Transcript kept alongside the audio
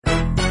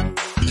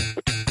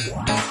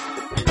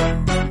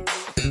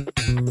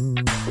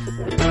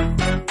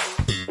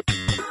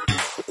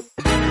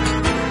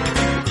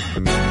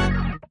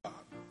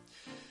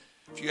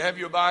you have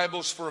your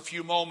Bibles for a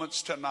few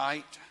moments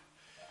tonight,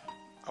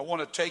 I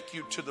want to take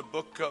you to the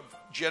book of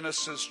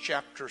Genesis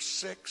chapter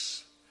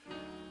 6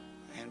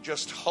 and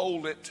just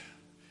hold it.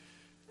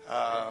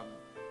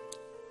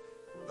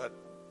 But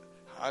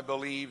I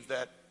believe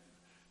that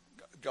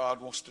God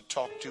wants to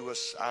talk to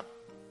us.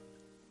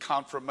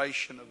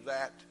 Confirmation of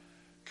that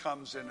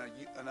comes in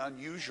an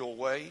unusual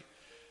way.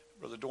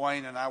 Brother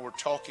Dwayne and I were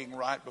talking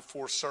right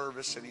before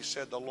service, and he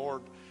said the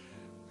Lord,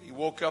 he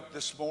woke up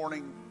this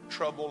morning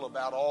troubled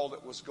about all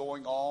that was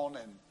going on,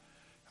 and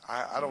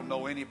I don't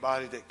know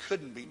anybody that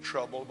couldn't be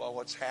troubled by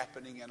what's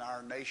happening in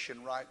our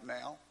nation right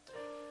now.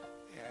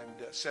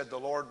 And said the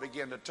Lord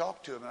began to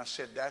talk to him, and I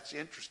said, that's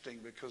interesting,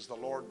 because the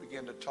Lord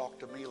began to talk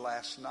to me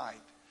last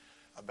night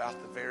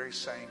about the very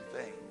same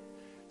thing.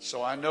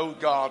 So I know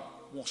God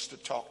wants to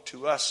talk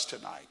to us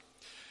tonight,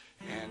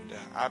 and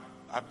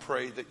I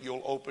pray that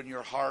you'll open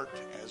your heart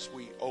as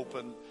we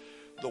open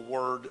the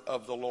word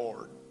of the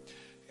Lord.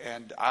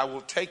 And I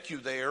will take you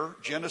there,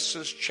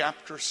 Genesis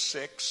chapter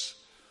 6.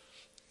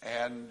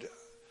 And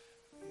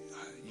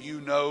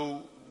you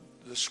know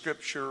the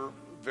scripture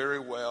very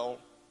well.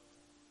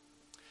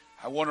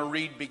 I want to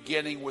read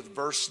beginning with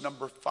verse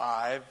number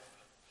 5.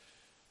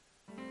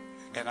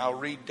 And I'll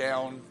read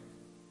down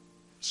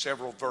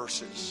several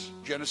verses.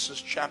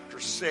 Genesis chapter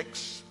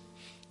 6,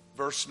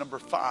 verse number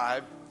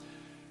 5.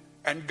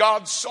 And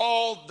God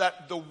saw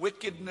that the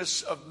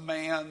wickedness of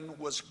man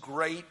was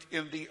great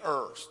in the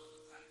earth,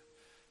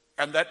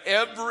 and that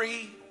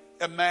every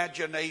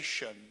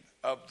imagination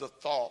of the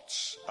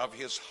thoughts of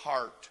his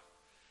heart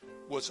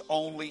was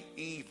only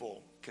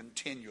evil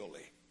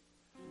continually.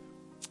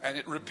 And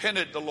it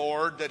repented the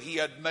Lord that he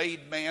had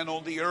made man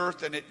on the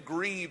earth, and it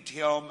grieved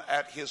him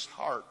at his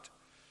heart.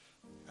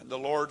 And the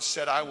Lord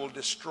said, I will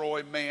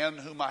destroy man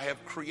whom I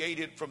have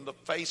created from the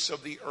face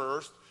of the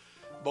earth,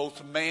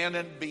 both man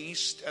and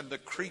beast, and the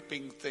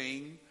creeping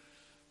thing,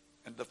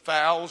 and the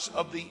fowls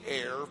of the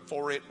air,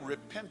 for it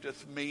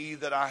repenteth me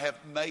that I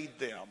have made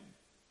them.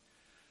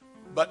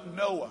 But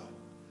Noah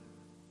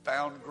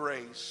found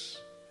grace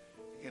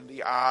in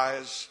the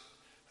eyes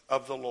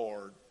of the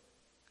Lord.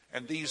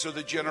 And these are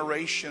the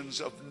generations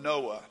of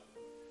Noah.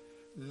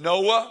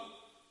 Noah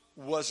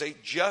was a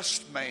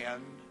just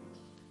man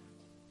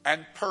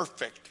and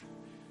perfect.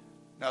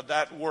 Now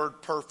that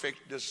word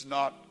perfect does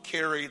not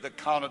carry the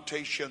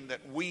connotation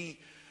that we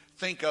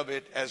think of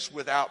it as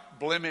without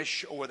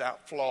blemish or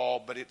without flaw,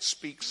 but it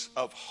speaks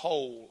of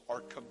whole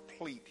or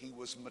complete. He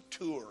was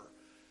mature.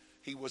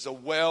 He was a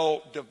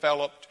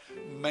well-developed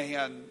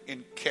man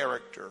in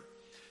character,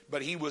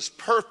 but he was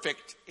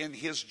perfect in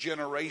his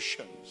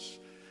generations.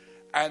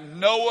 And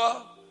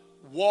Noah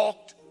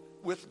walked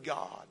with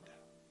God.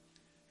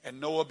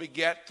 And Noah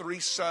begat 3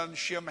 sons,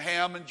 Shem,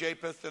 Ham, and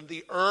Japheth. And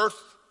the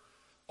earth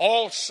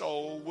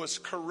also was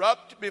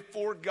corrupt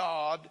before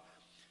God,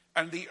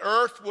 and the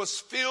earth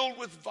was filled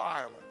with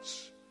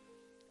violence.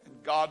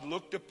 And God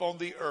looked upon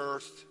the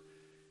earth,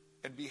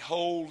 and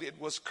behold, it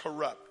was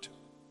corrupt.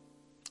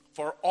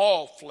 For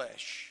all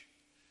flesh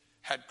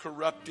had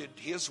corrupted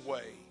his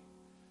way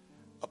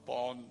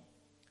upon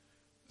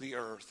the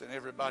earth. And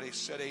everybody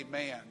said,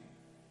 amen.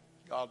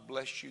 God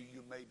bless you.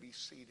 You may be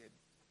seated.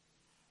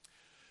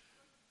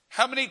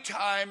 How many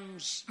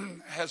times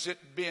has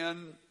it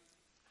been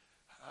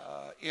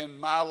in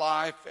my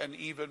life, and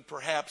even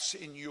perhaps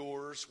in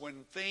yours,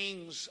 when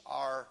things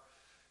are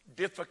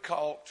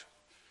difficult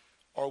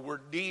or we're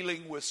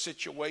dealing with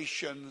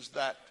situations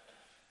that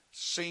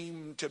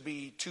seem to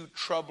be too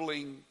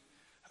troubling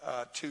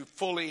to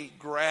fully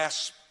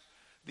grasp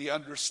the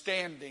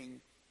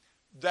understanding,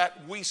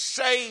 that we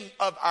say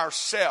of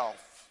ourselves,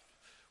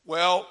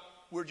 well,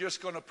 we're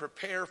just going to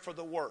prepare for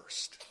the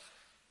worst.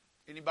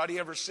 Anybody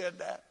ever said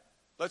that?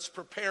 Let's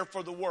prepare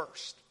for the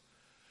worst.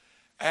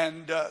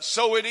 And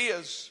so it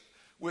is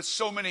with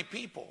so many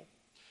people.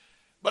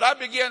 But I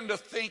began to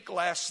think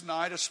last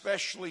night,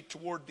 especially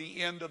toward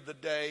the end of the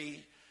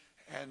day,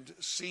 and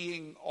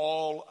seeing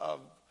all of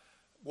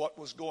what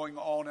was going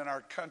on in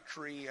our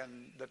country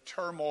and the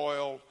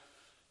turmoil,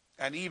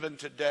 and even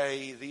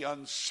today, the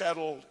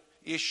unsettled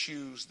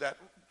issues that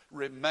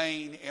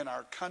remain in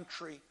our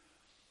country.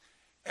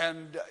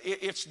 And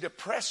it's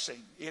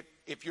depressing.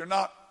 If you're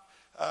not,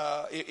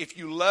 if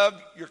you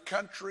love your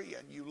country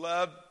and you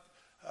love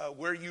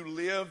where you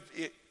live,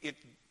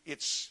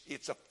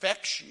 it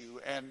affects you.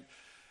 And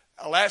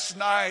last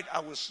night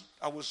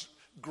I was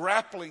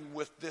grappling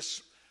with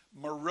this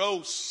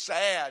morose,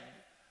 sad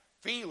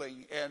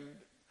feeling,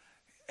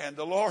 and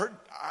the Lord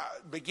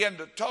began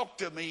to talk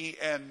to me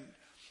and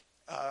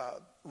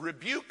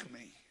rebuke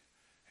me.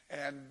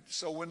 And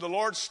so when the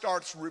Lord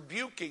starts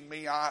rebuking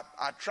me, I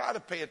try to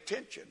pay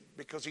attention,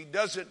 because he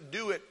doesn't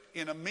do it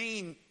in a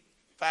mean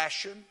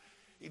fashion.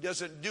 He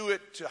doesn't do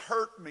it to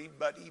hurt me,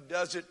 but he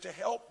does it to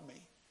help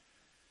me.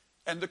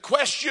 And the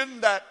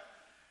question that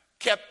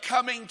kept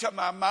coming to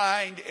my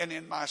mind and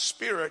in my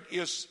spirit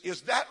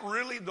is that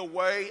really the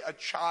way a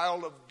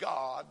child of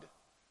God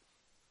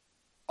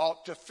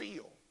ought to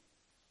feel?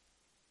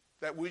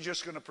 That we're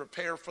just going to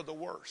prepare for the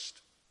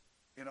worst,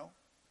 you know?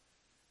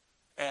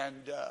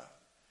 And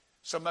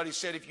Somebody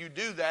said if you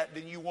do that,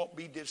 then you won't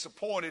be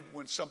disappointed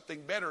when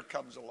something better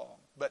comes along.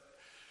 But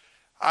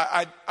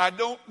I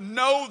don't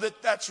know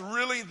that that's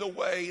really the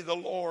way the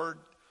Lord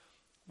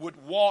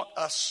would want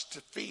us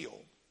to feel.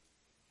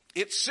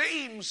 It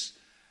seems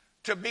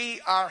to be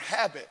our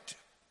habit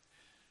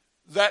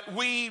that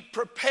we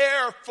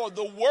prepare for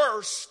the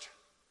worst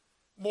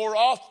more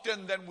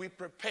often than we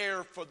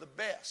prepare for the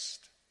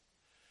best.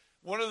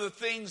 One of the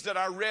things that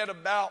I read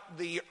about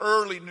the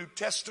early New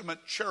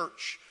Testament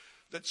church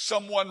that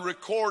someone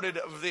recorded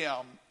of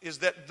them is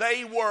that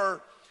they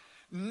were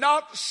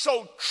not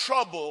so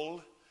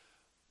troubled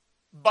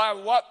by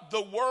what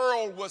the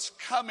world was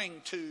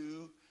coming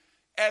to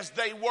as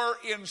they were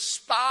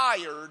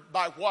inspired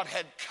by what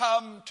had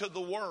come to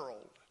the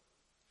world,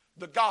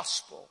 the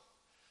gospel.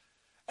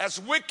 As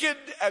wicked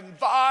and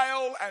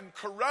vile and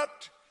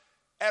corrupt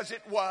as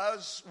it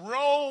was,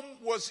 Rome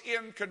was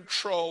in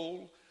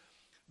control.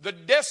 The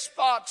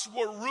despots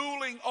were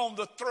ruling on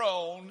the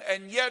throne,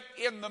 and yet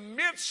in the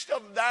midst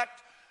of that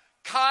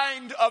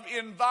kind of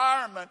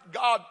environment,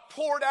 God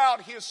poured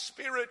out His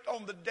Spirit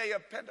on the day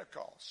of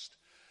Pentecost.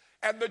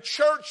 And the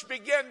church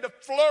began to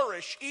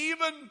flourish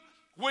even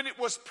when it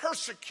was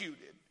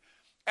persecuted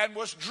and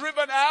was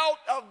driven out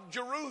of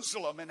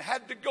Jerusalem and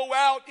had to go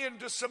out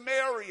into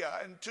Samaria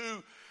and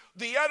to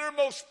the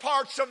uttermost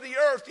parts of the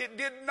earth. It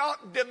did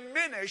not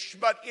diminish,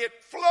 but it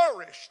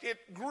flourished.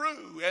 It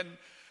grew and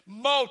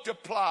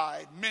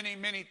multiplied many,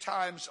 many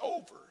times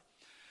over.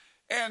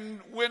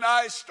 And when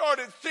I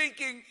started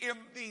thinking in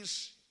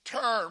these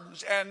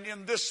terms and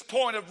in this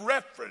point of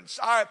reference,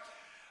 I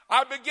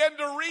began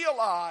to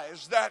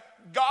realize that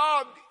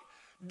God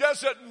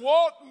doesn't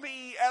want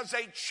me as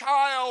a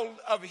child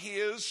of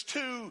His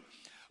to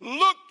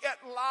look at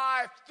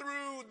life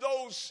through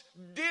those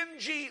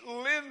dingy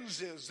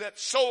lenses that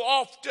so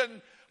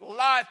often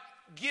life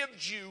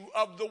gives you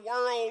of the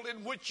world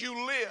in which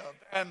you live.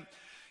 And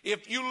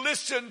if you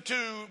listen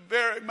to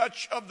very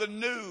much of the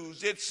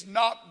news, it's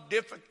not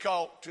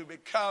difficult to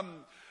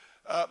become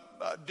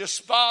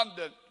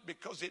despondent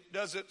because it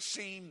doesn't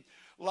seem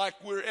like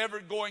we're ever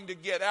going to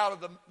get out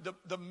of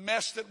the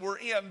mess that we're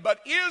in. But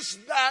is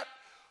that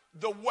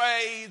the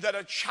way that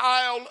a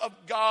child of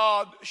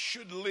God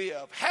should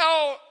live?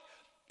 How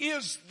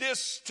is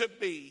this to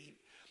be?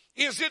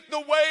 Is it the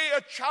way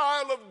a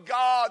child of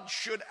God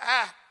should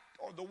act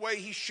or the way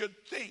he should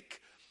think?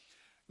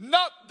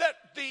 Not that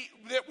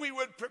we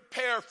would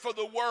prepare for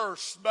the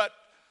worst, but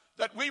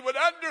that we would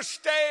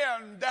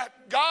understand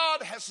that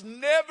God has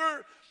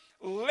never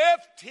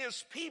left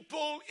His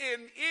people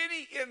in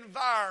any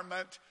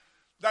environment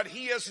that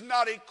He has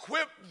not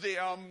equipped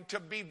them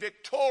to be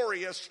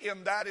victorious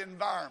in that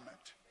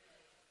environment.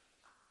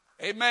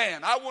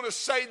 Amen. I want to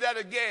say that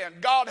again.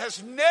 God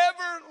has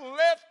never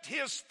left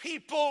His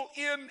people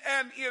in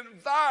an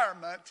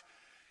environment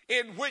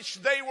in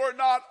which they were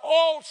not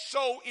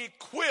also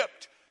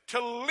equipped to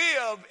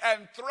live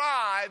and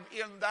thrive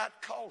in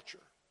that culture.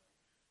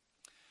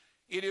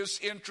 It is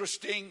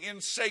interesting in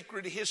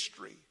sacred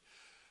history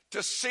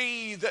to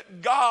see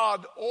that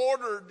God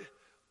ordered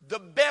the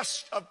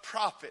best of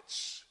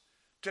prophets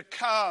to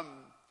come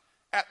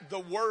at the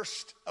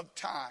worst of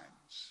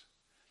times.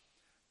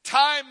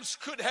 Times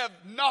could have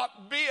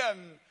not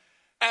been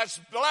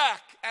as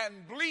black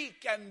and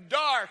bleak and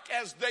dark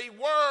as they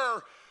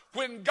were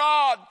when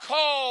God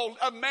called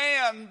a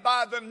man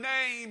by the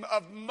name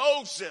of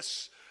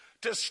Moses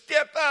to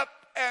step up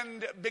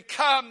and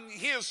become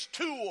His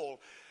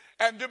tool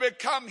and to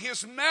become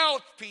His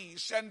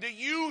mouthpiece and to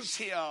use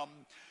him.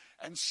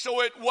 And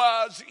so it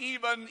was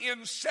even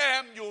in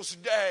Samuel's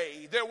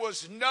day. There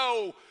was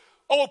no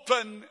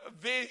open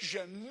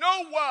vision.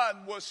 No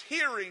one was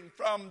hearing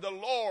from the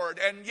Lord.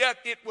 And yet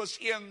it was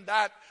in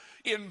that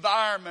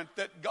environment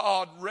that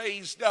God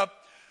raised up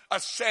a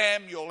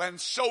Samuel.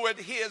 And so it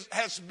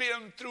has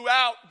been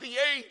throughout the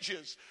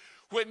ages.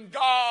 When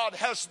God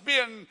has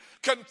been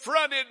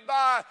confronted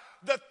by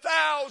the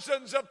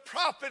thousands of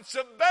prophets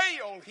of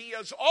Baal, He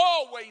has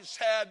always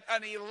had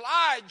an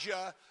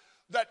Elijah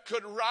that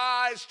could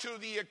rise to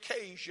the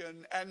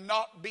occasion and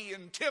not be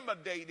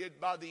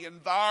intimidated by the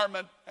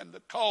environment and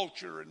the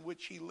culture in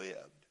which he lived.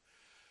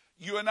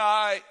 You and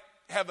I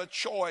have a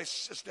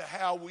choice as to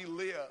how we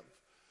live.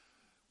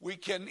 We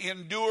can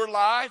endure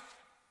life,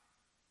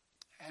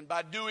 and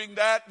by doing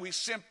that, we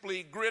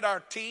simply grit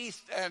our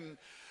teeth and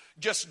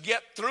just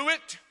get through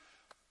it.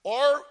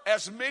 Or,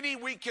 as many,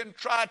 we can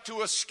try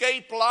to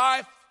escape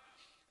life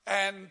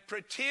and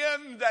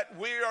pretend that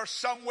we are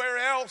somewhere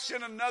else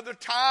in another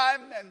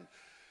time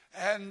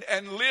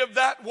and live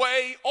that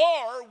way.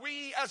 Or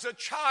we, as a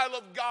child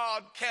of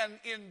God, can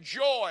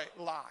enjoy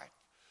life.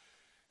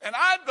 And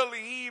I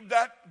believe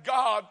that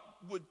God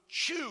would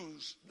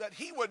choose, that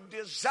He would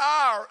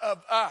desire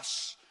of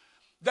us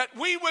that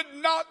we would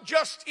not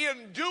just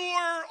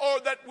endure or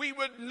that we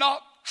would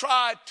not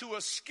try to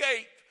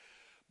escape,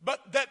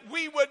 but that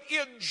we would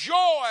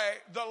enjoy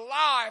the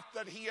life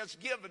that He has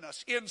given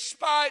us in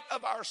spite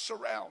of our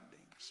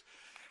surroundings.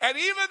 And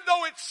even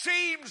though it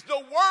seems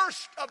the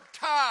worst of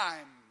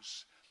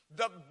times,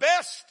 the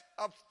best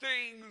of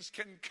things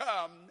can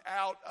come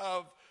out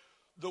of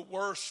the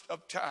worst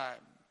of time.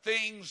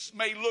 Things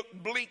may look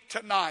bleak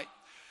tonight,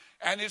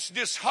 and it's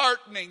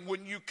disheartening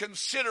when you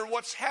consider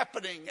what's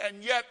happening,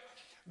 and yet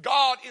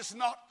God is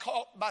not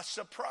caught by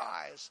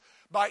surprise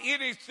by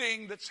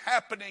anything that's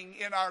happening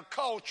in our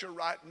culture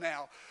right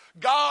now.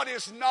 God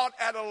is not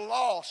at a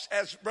loss,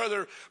 as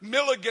Brother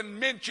Milligan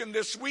mentioned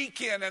this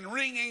weekend and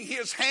wringing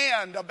his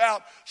hand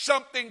about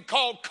something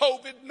called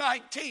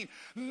COVID-19.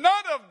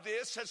 None of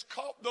this has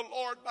caught the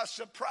Lord by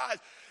surprise.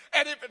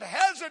 And if it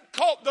hasn't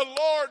caught the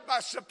Lord by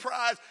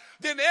surprise,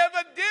 then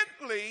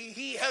evidently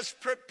he has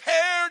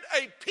prepared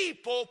a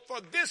people for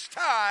this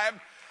time,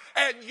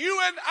 and you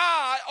and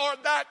I are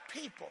that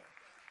people.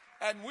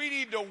 And we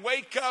need to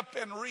wake up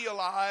and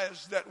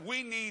realize that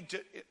we need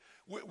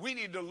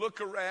to look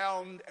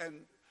around and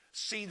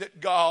see that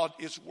God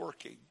is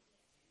working.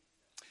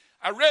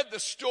 I read the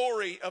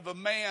story of a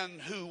man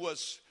who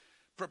was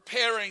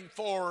preparing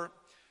for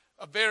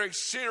a very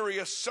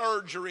serious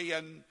surgery,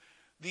 and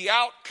the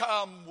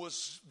outcome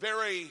was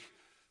very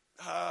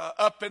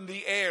up in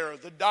the air.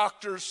 The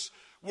doctors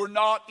were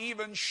not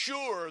even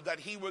sure that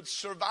he would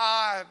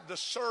survive the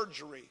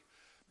surgery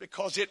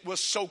because it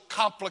was so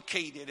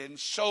complicated and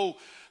so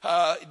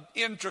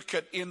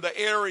intricate in the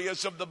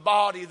areas of the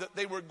body that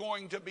they were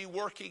going to be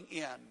working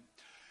in.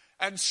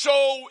 And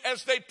so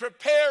as they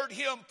prepared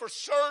him for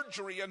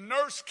surgery, a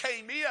nurse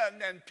came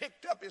in and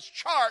picked up his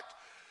chart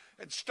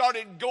and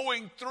started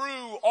going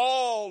through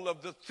all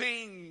of the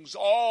things,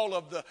 all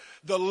of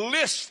the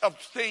list of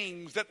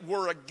things that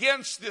were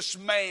against this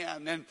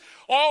man and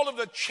all of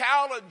the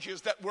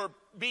challenges that were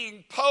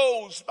being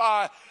posed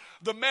by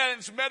the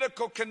man's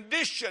medical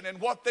condition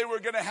and what they were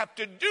going to have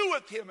to do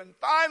with him. And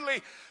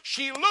finally,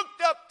 she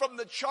looked up from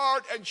the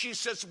chart and she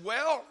says,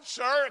 "Well,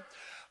 sir,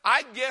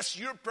 I guess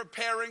you're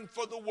preparing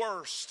for the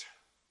worst."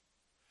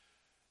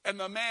 And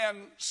the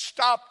man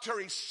stopped her.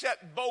 He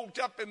sat bolt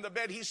up in the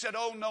bed. He said,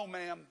 "Oh, no,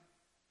 ma'am.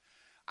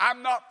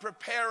 I'm not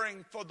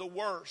preparing for the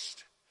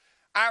worst.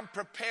 I'm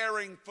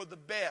preparing for the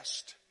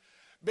best.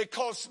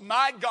 Because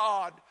my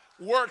God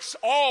works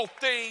all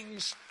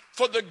things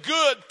for the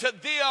good to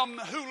them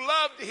who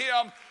loved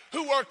him,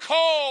 who are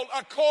called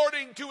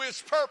according to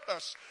his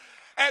purpose."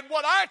 And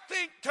what I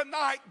think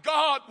tonight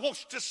God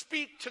wants to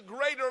speak to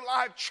Greater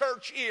Life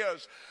Church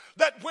is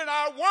that when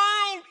our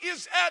world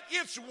is at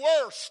its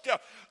worst,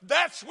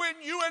 that's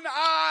when you and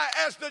I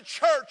as the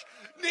church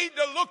need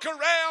to look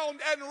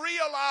around and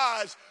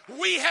realize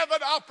we have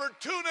an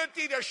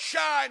opportunity to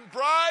shine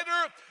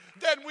brighter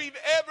than we've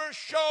ever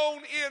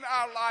shown in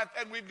our life.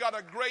 And we've got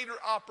a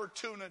greater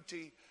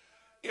opportunity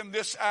in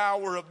this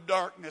hour of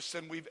darkness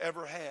than we've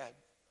ever had.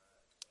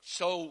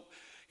 So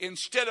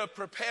instead of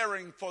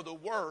preparing for the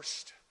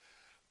worst,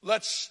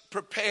 let's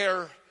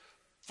prepare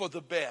for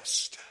the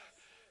best.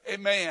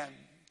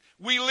 Amen.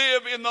 We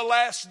live in the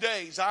last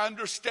days. I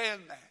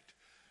understand that.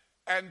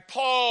 And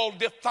Paul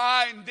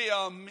defined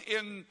them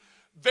in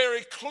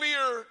very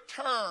clear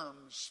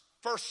terms.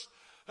 2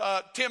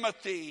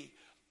 Timothy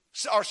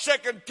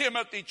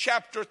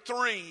chapter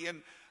 3.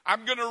 And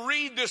I'm going to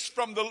read this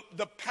from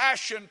the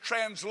Passion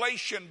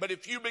Translation. But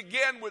if you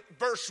begin with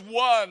verse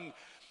 1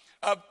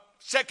 of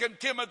 2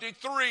 Timothy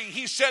 3,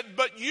 he said,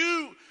 "But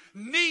you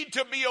need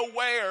to be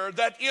aware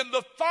that in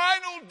the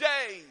final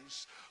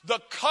days, the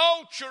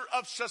culture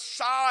of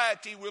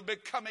society will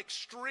become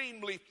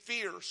extremely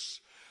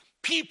fierce.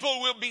 People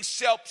will be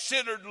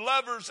self-centered,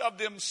 lovers of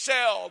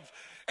themselves,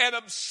 and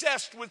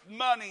obsessed with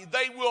money.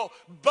 They will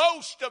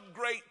boast of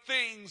great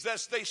things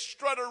as they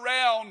strut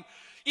around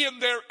in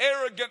their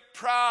arrogant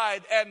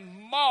pride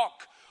and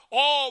mock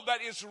all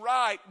that is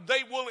right.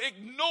 They will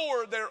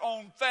ignore their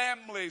own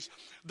families.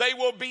 They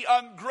will be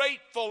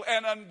ungrateful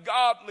and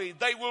ungodly.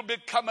 They will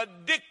become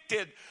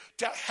addicted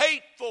to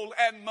hateful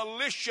and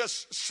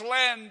malicious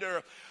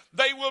slander.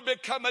 They will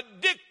become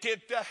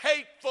addicted to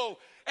hateful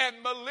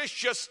and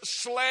malicious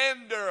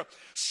slander,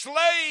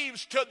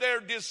 slaves to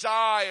their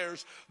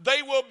desires.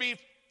 They will be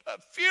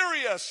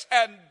furious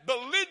and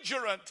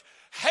belligerent,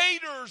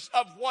 haters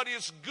of what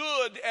is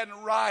good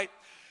and right.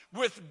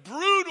 With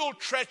brutal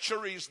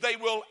treacheries, they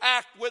will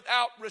act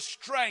without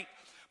restraint,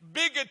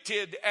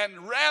 bigoted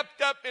and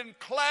wrapped up in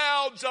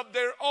clouds of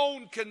their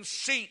own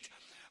conceit.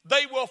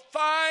 They will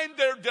find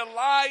their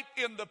delight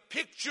in the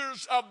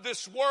pictures of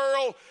this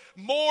world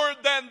more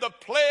than the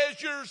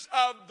pleasures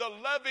of the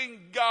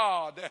loving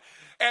God.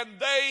 And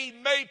they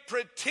may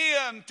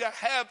pretend to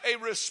have a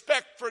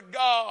respect for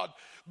God,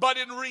 but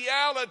in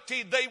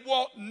reality, they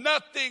want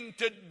nothing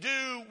to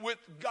do with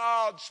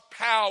God's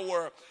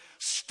power.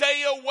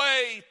 Stay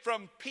away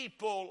from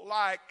people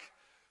like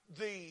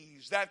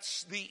these.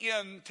 That's the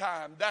end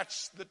time.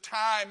 That's the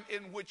time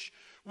in which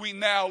we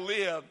now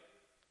live.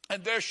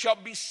 And there shall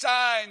be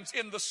signs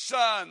in the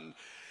sun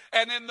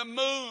and in the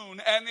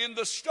moon and in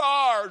the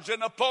stars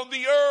and upon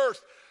the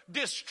earth,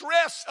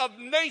 distress of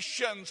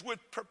nations with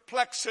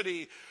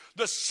perplexity,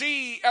 the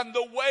sea and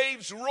the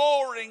waves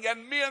roaring,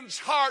 and men's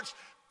hearts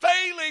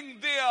failing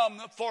them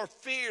for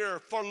fear,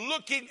 for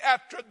looking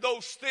after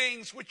those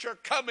things which are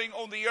coming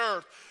on the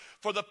earth.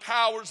 for the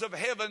powers of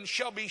heaven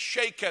shall be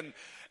shaken.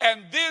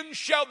 And then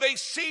shall they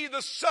see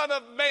the Son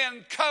of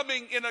Man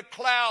coming in a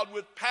cloud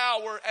with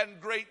power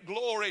and great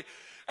glory.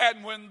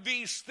 And when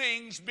these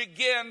things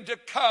begin to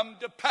come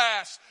to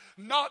pass,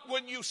 not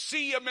when you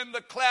see them in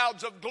the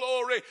clouds of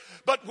glory,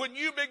 but when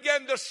you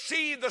begin to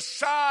see the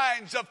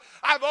signs of,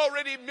 I've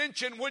already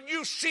mentioned, when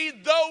you see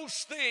those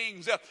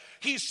things,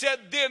 he said,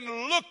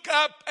 then look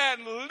up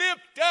and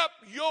lift up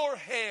your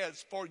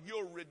heads, for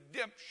your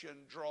redemption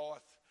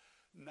draweth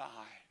nigh.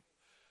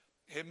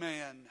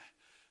 Amen.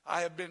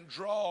 I have been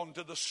drawn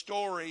to the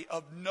story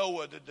of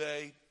Noah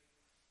today.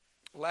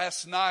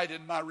 Last night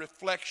in my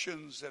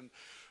reflections and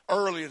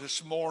early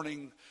this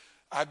morning,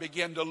 I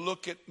began to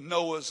look at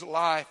Noah's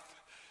life,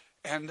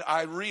 and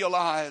I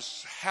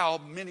realized how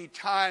many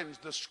times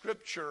the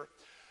scripture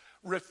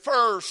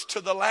refers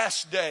to the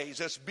last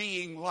days as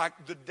being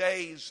like the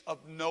days of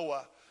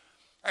Noah.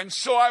 And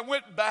so I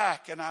went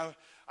back and I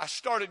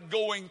started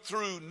going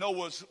through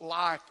Noah's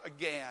life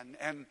again.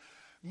 And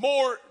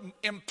more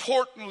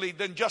importantly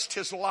than just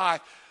his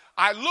life,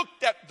 I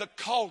looked at the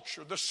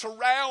culture, the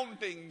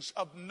surroundings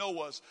of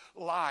Noah's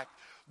life,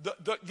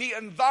 the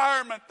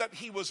environment that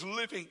he was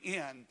living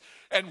in.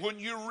 And when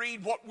you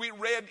read what we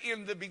read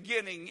in the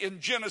beginning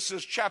in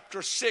Genesis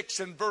chapter 6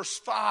 and verse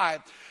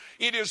 5,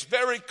 it is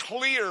very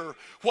clear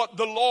what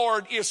the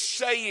Lord is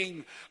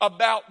saying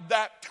about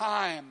that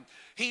time.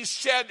 He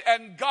said,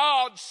 and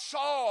God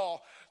saw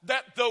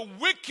that the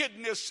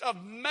wickedness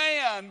of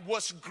man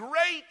was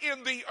great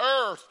in the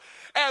earth,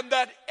 and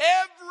that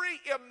every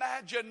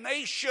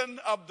imagination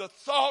of the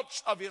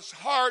thoughts of his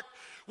heart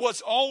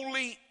was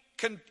only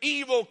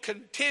evil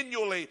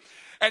continually.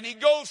 And he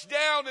goes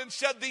down and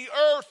said the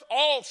earth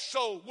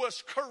also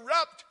was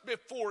corrupt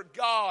before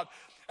God,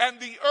 and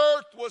the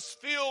earth was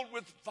filled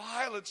with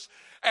violence.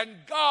 And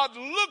God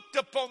looked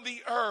upon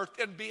the earth,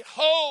 and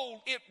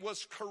behold, it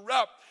was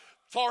corrupt,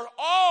 for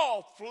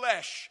all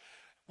flesh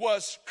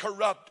was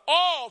corrupt.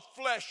 All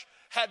flesh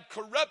had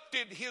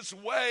corrupted his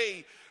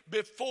way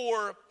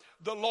before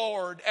the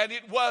Lord. And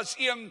it was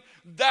in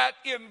that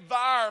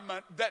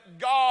environment that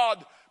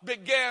God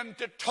began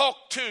to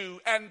talk to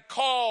and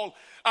call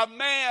a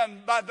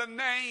man by the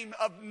name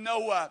of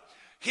Noah.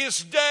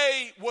 His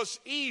day was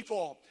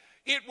evil.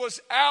 It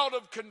was out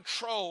of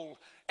control.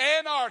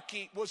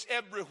 Anarchy was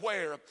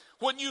everywhere.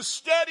 When you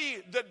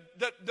study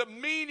the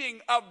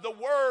meaning of the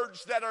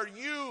words that are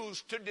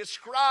used to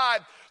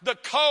describe the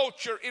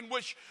culture in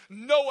which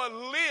Noah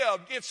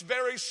lived, it's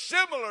very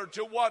similar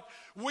to what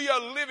we are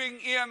living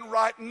in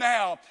right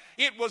now.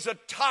 It was a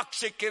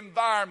toxic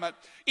environment.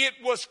 It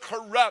was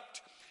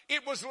corrupt.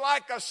 It was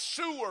like a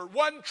sewer.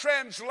 One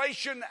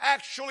translation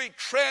actually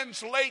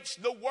translates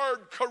the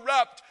word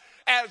corrupt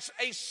as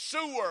a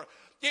sewer.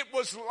 It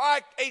was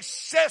like a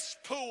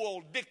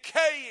cesspool,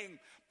 decaying,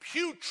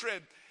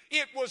 putrid.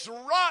 It was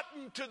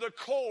rotten to the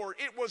core.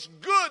 It was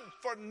good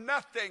for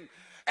nothing.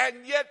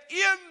 And yet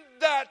in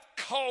that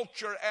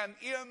culture and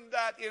in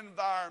that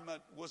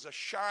environment was a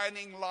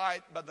shining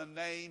light by the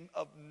name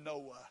of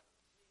Noah.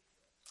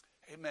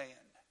 Amen.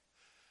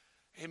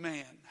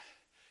 Amen.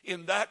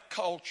 In that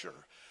culture,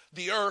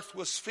 the earth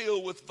was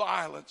filled with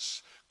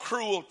violence,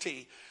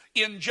 cruelty,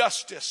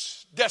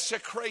 injustice,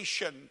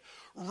 desecration,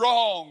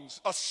 wrongs,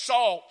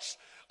 assaults,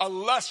 a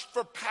lust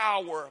for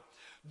power,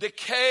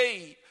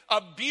 decay,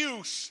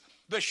 abuse,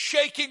 the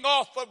shaking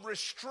off of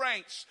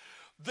restraints,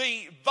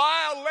 the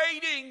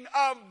violating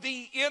of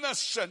the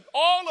innocent.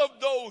 All of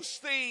those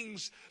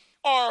things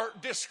are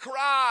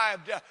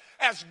described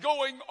as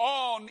going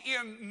on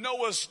in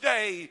Noah's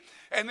day.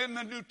 And in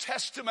the New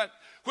Testament,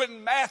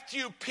 when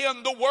Matthew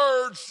penned the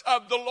words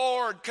of the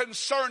Lord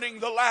concerning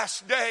the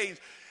last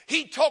days,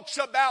 he talks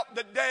about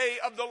the day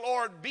of the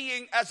Lord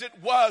being as it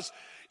was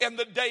in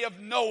the day of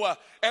Noah.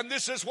 And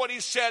this is what he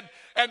said,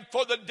 and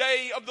for the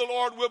day of the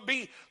Lord will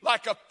be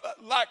like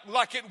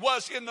it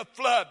was in the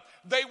flood.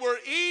 They were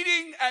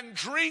eating and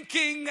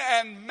drinking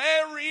and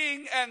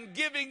marrying and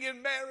giving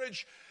in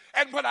marriage.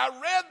 And when I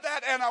read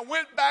that and I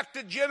went back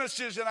to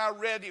Genesis and I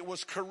read it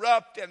was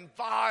corrupt and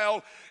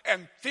vile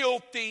and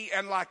filthy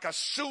and like a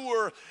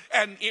sewer,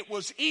 and it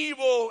was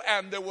evil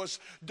and there was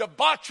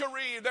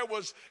debauchery, there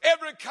was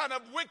every kind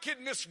of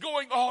wickedness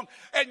going on.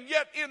 And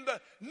yet in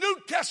the New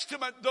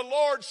Testament, the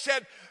Lord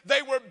said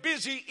they were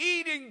busy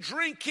eating,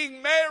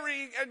 drinking,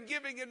 marrying, and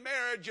giving in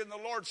marriage. And the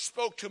Lord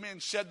spoke to me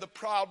and said the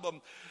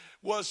problem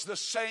was the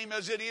same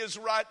as it is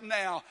right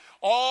now.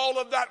 All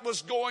of that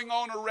was going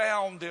on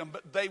around them,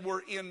 but they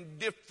were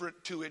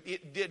indifferent to it.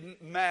 It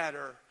didn't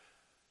matter.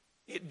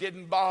 It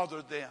didn't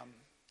bother them.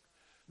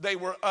 They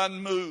were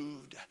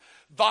unmoved.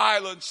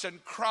 Violence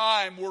and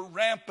crime were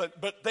rampant,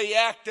 but they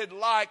acted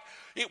like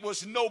it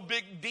was no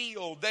big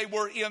deal. They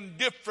were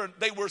indifferent.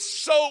 They were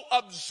so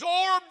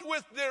absorbed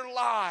with their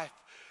life,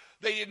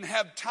 they didn't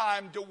have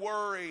time to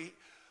worry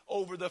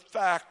over the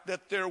fact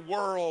that their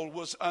world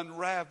was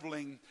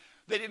unraveling.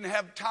 They didn't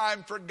have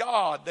time for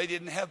God. They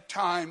didn't have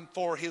time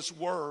for His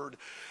Word.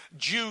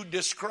 Jude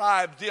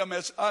described them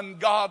as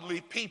ungodly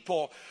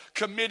people,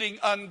 committing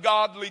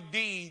ungodly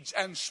deeds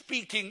and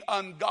speaking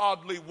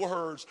ungodly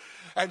words.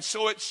 And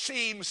so it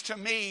seems to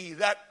me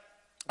that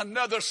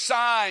another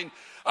sign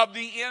of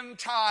the end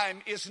time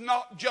is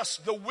not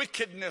just the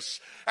wickedness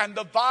and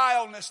the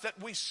vileness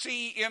that we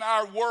see in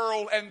our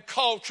world and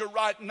culture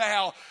right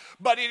now,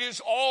 but it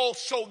is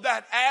also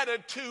that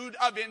attitude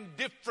of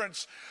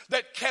indifference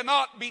that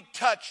cannot be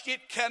touched,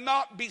 it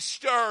cannot be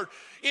stirred,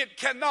 it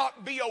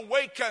cannot be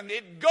awakened.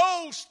 It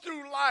goes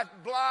through life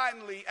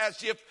blindly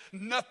as if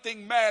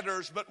nothing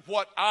matters but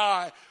what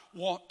I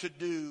want to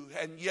do.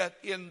 And yet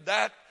in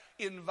that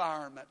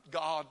environment,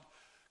 God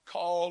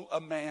called a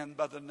man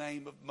by the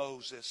name of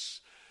Moses,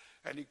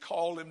 and He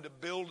called him to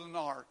build an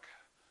ark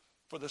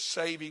for the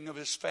saving of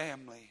his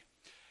family.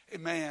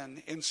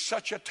 Amen. In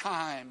such a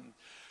time,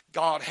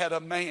 God had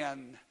a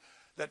man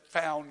that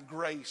found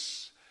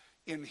grace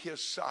in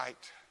His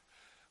sight.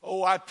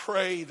 Oh, I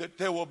pray that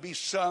there will be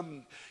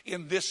some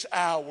in this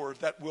hour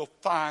that will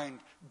find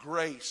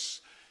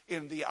grace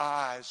in the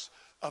eyes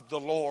of the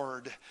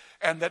Lord,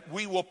 and that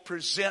we will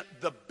present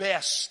the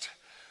best.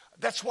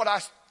 That's what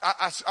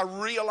I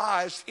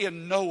realized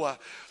in Noah,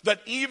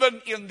 that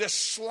even in this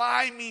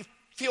slimy,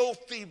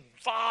 filthy,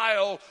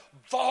 vile,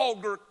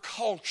 vulgar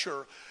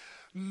culture,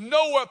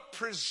 Noah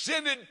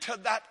presented to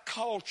that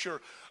culture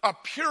a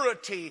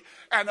purity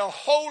and a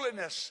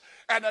holiness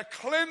and a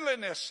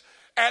cleanliness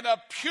and a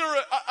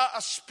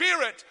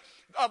spirit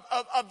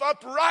of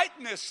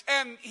uprightness.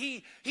 And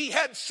he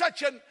had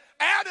such an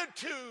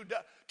attitude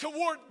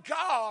toward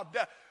God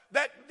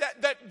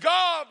that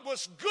God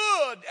was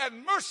good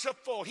and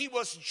merciful. He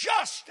was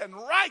just and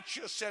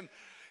righteous, and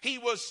he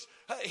was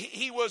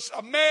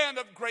a man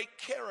of great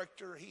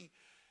character.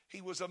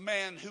 He was a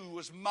man who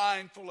was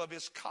mindful of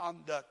his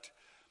conduct,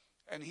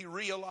 and he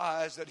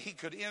realized that he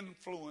could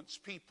influence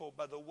people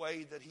by the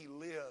way that he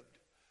lived.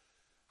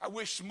 I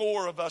wish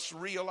more of us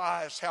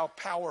realized how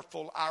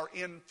powerful our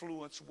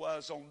influence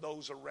was on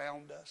those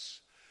around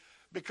us.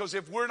 Because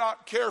if we're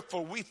not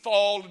careful, we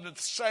fall into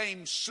the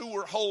same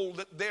sewer hole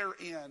that they're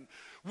in.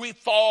 We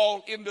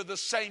fall into the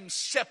same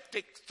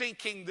septic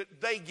thinking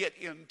that they get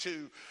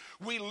into.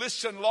 We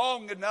listen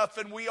long enough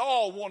and we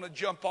all want to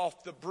jump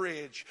off the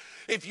bridge.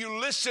 If you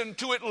listen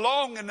to it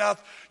long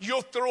enough,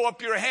 you'll throw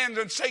up your hands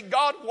and say,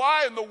 God,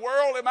 why in the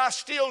world am I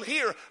still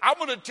here? I'm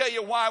going to tell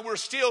you why we're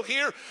still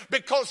here.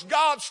 Because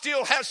God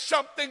still has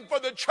something for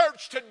the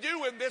church to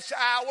do in this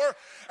hour.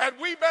 And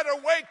we better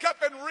wake up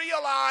and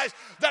realize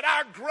that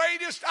our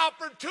greatest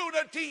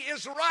opportunity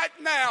is right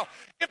now.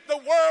 If the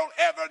world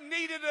ever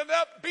needed an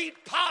upbeat,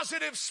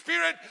 positive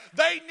spirit,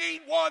 they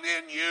need one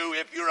in you.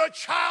 If you're a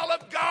child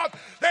of God,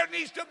 there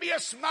needs to be a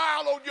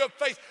smile on your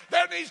face.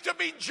 There needs to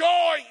be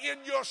joy in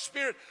your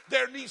spirit.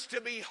 There needs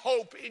to be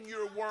hope in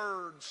your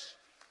words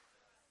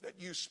that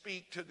you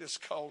speak to this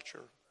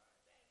culture.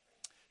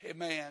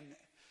 Amen.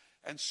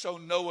 And so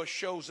Noah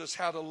shows us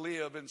how to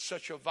live in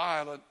such a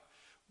violent,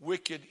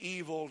 wicked,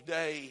 evil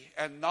day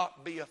and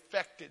not be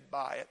affected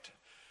by it.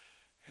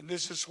 And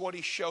this is what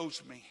he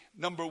shows me.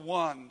 Number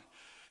one,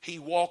 he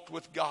walked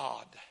with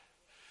God.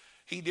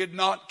 He did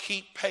not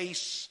keep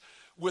pace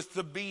with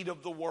the beat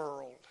of the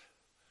world.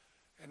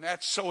 And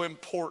that's so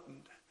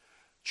important.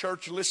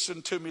 Church,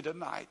 listen to me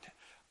tonight.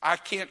 I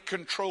can't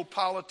control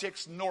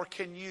politics, nor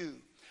can you.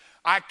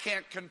 I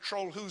can't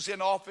control who's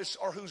in office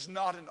or who's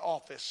not in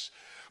office.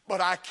 But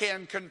I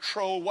can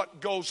control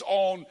what goes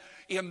on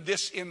in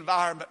this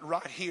environment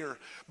right here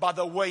by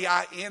the way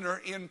I enter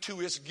into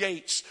His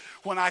gates.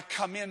 When I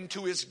come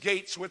into His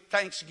gates with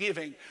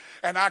thanksgiving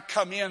and I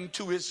come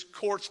into His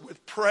courts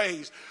with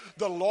praise,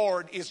 the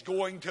Lord is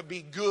going to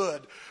be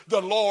good.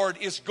 The Lord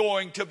is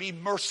going to be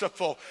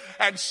merciful.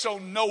 And so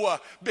Noah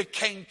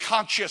became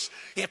conscious.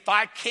 If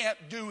I can't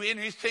do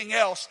anything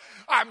else,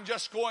 I'm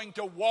just going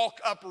to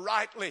walk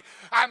uprightly.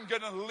 I'm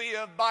going to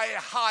live by a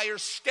higher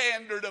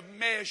standard of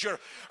measure.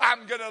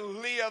 I'm going to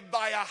live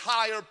by a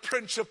higher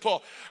principle.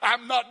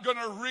 I'm not going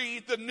to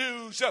read the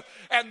news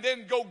and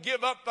then go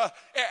give up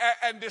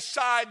and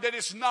decide that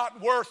it's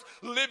not worth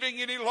living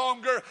any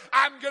longer.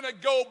 I'm going to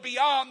go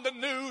beyond the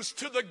news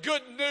to the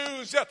good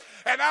news,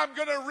 and I'm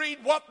going to read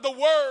what the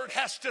Word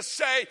has to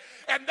say.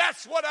 And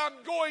that's what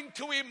I'm going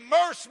to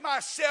immerse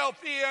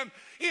myself in,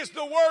 is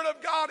the Word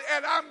of God.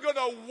 And I'm going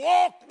to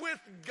walk with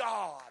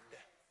God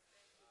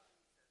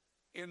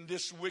in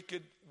this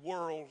wicked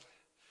world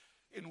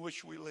in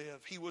which we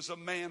live. He was a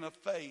man of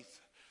faith.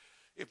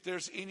 If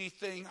there's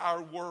anything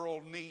our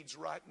world needs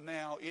right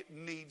now, it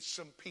needs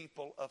some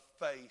people of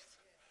faith.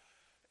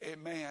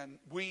 Amen.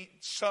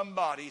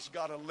 Somebody's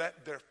got to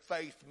let their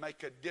faith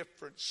make a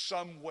difference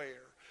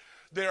somewhere.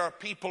 There are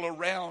people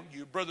around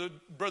you. Brother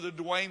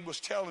Dwayne was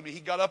telling me, he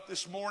got up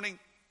this morning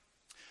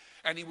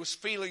and he was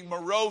feeling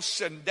morose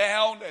and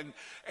down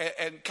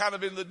and kind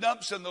of in the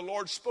dumps, and the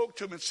Lord spoke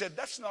to him and said,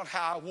 that's not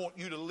how I want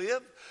you to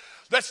live.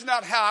 That's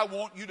not how I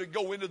want you to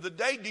go into the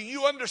day. Do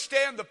you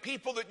understand the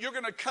people that you're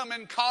going to come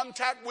in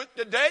contact with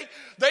today?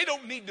 They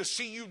don't need to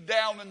see you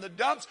down in the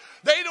dumps.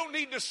 They don't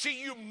need to see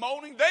you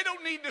moaning. They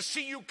don't need to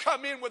see you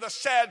come in with a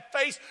sad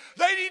face.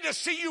 They need to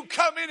see you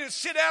come in and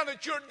sit down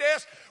at your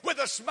desk with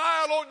a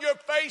smile on your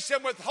face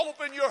and with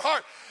hope in your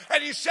heart.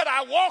 And he said,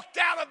 I walked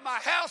out of my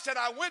house and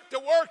I went to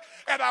work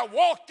and I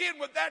walked in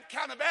with that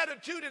kind of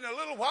attitude. In a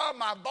little while,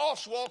 my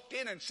boss walked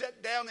in and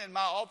sat down in my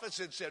office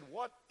and said,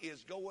 what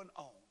is going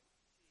on?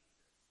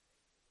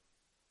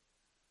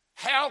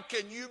 How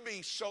can you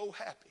be so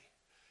happy?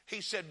 He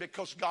said,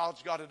 because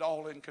God's got it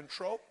all in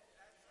control.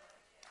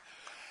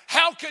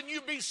 How can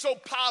you be so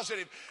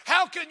positive?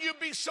 How can you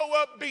be so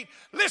upbeat?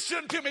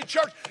 Listen to me,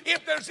 church.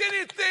 If there's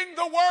anything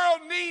the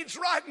world needs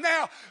right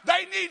now,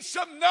 they need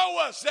some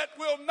Noahs that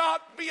will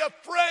not be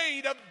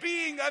afraid of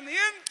being an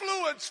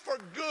influence for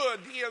good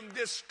in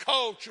this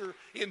culture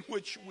in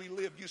which we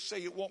live. You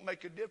say it won't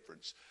make a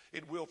difference.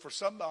 It will for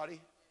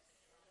somebody.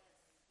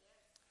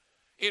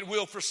 It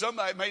will for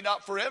somebody. It may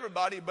not for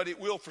everybody, but it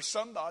will for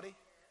somebody.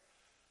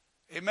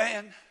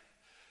 Amen.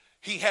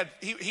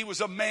 He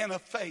was a man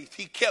of faith.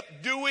 He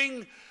kept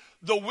doing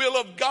the will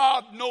of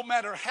God no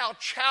matter how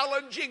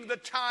challenging the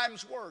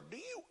times were. Do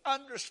you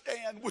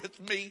understand with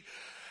me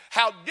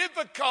how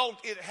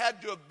difficult it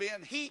had to have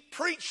been? He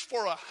preached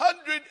for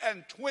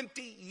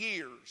 120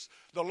 years.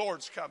 The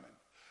Lord's coming.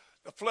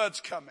 The flood's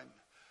coming.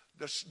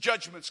 The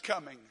judgment's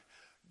coming.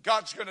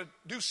 God's going to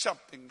do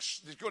something.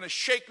 He's going to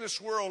shake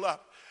this world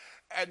up.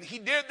 And he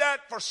did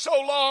that for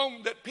so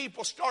long that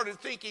people started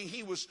thinking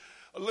he was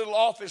a little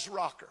off his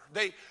rocker.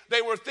 They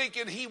were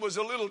thinking he was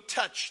a little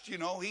touched, you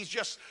know. He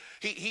just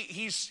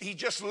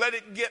let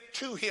it get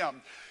to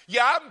him.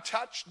 Yeah, I'm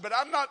touched, but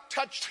I'm not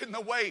touched in the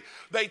way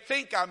they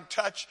think I'm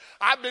touched.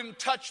 I've been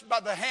touched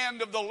by the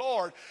hand of the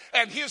Lord,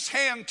 and his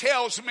hand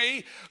tells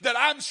me that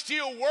I'm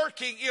still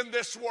working in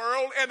this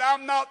world, and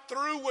I'm not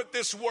through with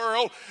this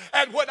world.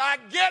 And when I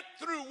get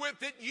through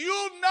with it,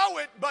 you'll know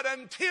it, but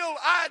until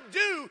I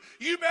do,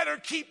 you better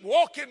keep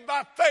walking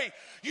by faith.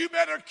 You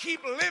better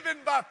keep living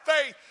by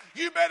faith.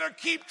 You better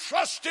keep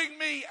trusting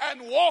me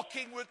and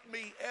walking with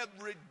me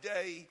every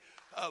day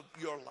of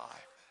your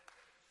life.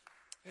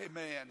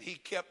 Amen. He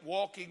kept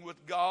walking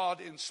with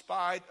God in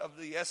spite of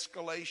the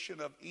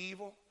escalation of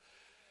evil.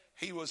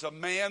 He was a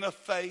man of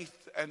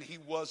faith, and he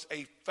was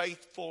a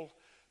faithful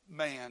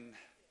man.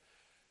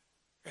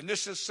 And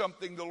this is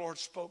something the Lord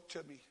spoke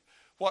to me.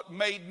 What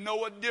made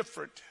Noah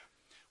different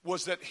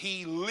was that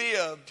he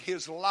lived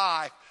his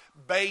life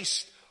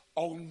based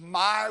on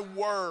my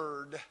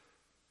word,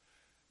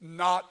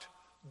 not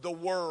the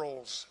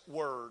world's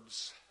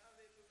words.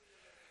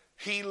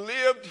 He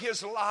lived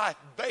his life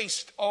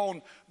based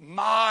on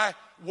my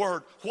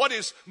word. What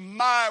does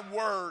my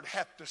word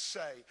have to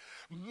say?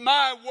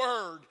 My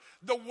word.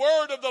 The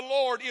word of the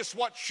Lord is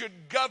what should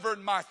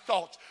govern my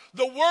thoughts.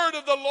 The word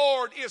of the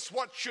Lord is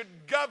what should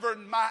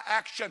govern my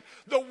action.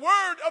 The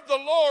word of the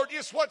Lord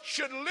is what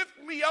should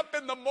lift me up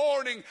in the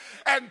morning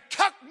and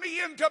tuck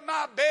me into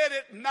my bed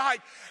at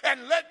night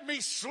and let me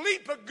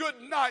sleep a good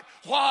night.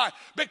 Why?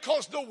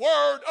 Because the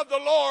word of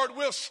the Lord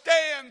will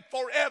stand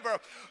forever.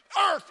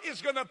 Earth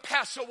is going to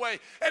pass away,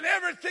 and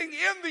everything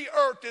in the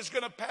earth is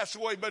going to pass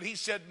away. But he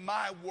said,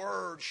 my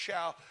word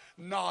shall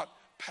not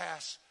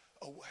pass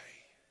away.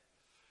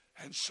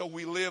 And so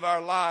we live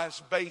our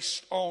lives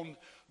based on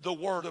the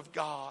word of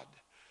God.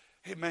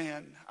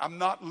 Amen. I'm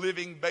not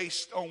living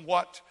based on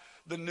what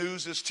the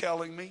news is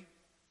telling me.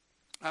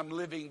 I'm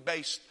living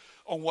based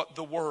on what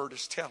the word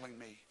is telling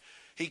me.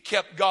 He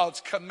kept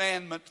God's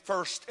commandment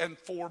first and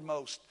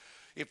foremost.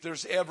 If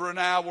there's ever an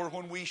hour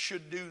when we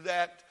should do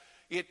that,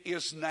 it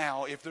is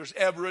now. If there's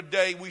ever a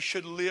day we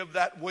should live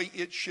that way,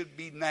 it should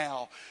be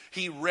now.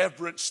 He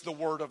reverenced the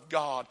word of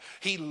God.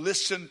 He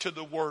listened to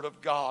the word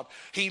of God.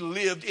 He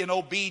lived in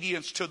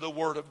obedience to the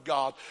word of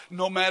God.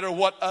 No matter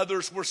what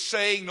others were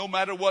saying, no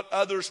matter what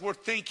others were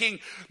thinking,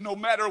 no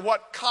matter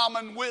what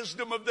common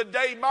wisdom of the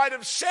day might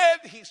have said,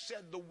 he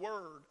said the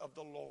word of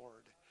the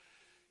Lord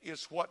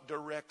is what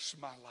directs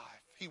my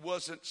life. He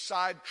wasn't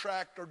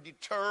sidetracked or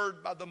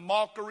deterred by the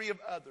mockery of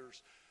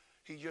others.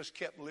 He just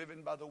kept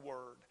living by the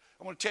word.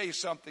 I want to tell you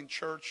something,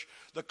 church.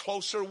 The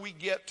closer we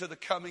get to the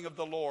coming of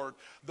the Lord,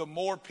 the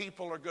more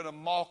people are going to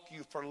mock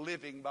you for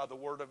living by the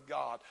word of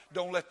God.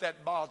 Don't let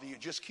that bother you.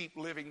 Just keep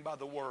living by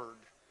the word.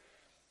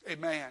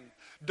 Amen.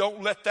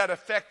 Don't let that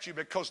affect you,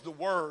 because the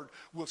word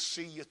will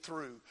see you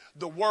through.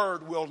 The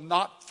word will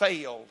not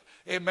fail.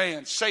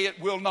 Amen. Say it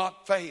will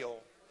not fail.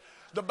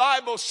 The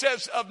Bible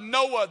says of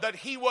Noah that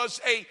he was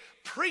a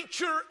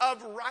preacher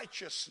of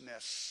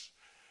righteousness.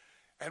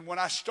 And when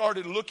I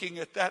started looking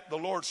at that, the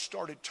Lord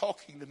started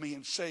talking to me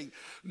and saying,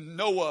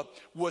 Noah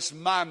was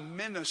my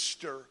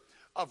minister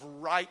of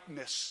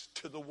rightness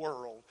to the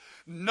world.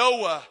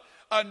 Noah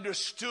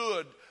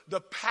understood the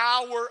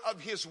power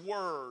of his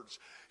words.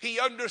 He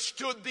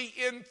understood the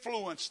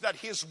influence that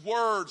his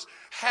words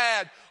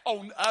had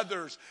on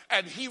others.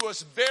 And he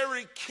was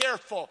very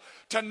careful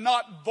to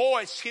not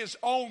voice his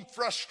own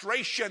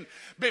frustration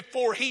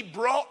before he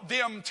brought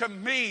them to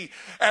me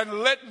and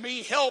let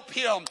me help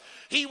him.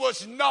 He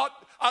was not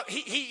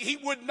He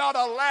would not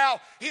allow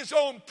his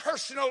own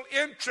personal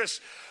interests,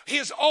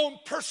 his own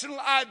personal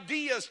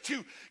ideas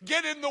to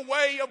get in the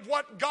way of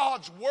what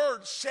God's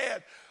word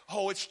said.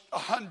 Oh, it's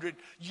 100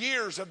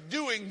 years of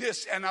doing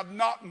this and I've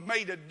not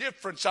made a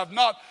difference. I've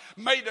not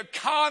made a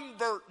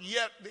convert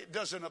yet, it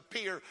doesn't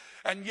appear.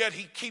 And yet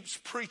he keeps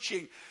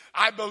preaching.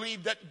 I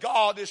believe that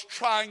God is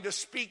trying to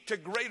speak to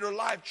Greater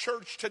Life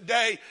Church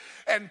today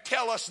and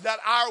tell us that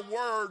our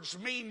words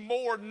mean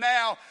more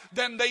now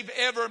than they've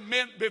ever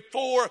meant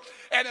before.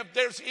 And if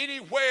there's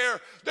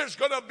anywhere there's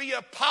going to be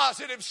a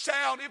positive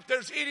sound, if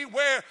there's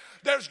anywhere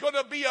there's going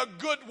to be a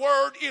good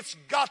word, it's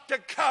got to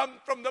come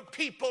from the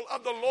people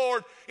of the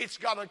Lord. It's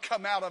got to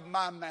come out of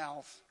my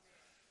mouth.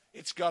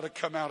 It's got to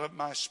come out of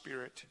my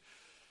spirit.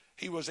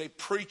 He was a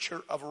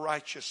preacher of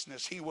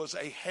righteousness. He was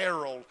a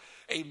herald,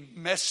 a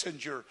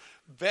messenger,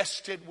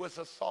 vested with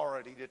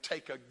authority to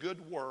take a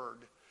good word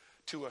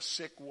to a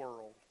sick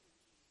world.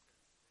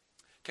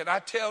 Can I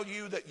tell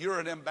you that you're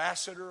an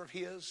ambassador of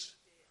his?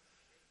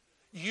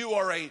 You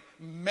are a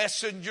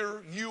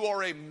messenger. You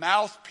are a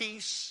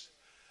mouthpiece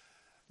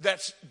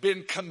that's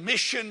been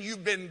commissioned.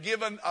 You've been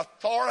given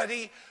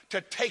authority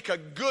to take a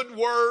good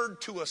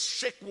word to a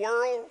sick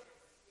world.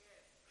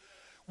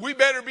 We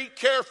better be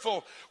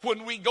careful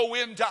when we go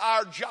into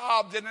our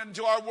jobs and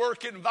into our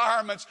work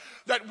environments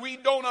that we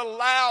don't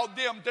allow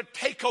them to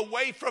take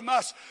away from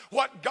us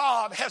what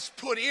God has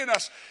put in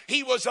us.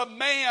 He was a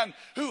man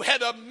who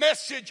had a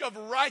message of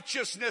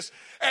righteousness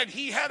and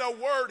he had a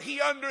word. He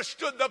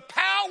understood the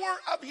power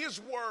of his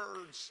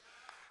words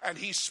and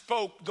he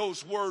spoke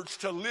those words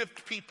to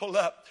lift people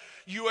up.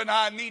 You and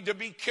I need to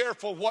be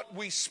careful what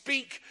we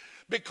speak,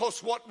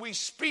 because what we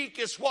speak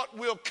is what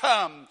will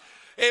come.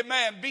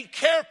 Amen. Be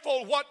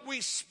careful what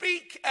we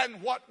speak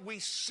and what we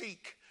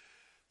seek,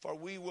 for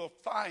we will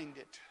find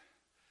it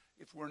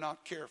if we're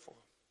not careful.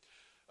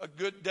 A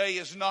good day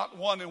is not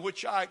one in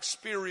which I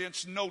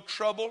experience no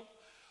trouble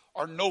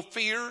or no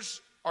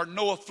fears or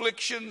no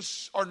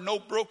afflictions or no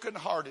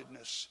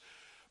brokenheartedness,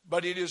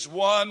 but it is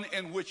one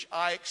in which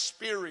I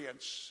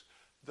experience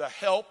the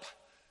help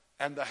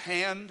and the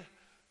hand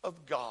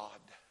of God.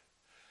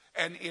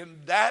 And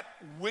in that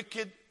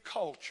wicked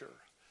culture,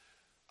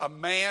 a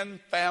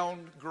man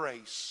found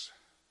grace.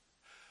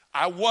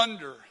 I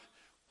wonder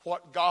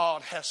what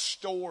God has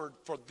stored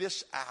for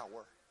this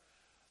hour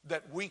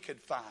that we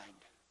could find.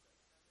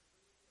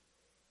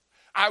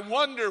 I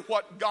wonder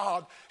what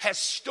God has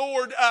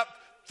stored up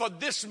for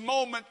this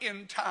moment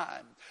in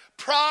time,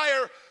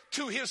 prior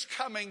to his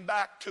coming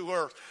back to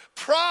earth,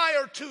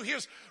 prior to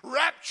his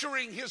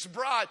rapturing his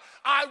bride.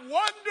 I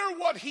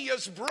wonder what he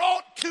has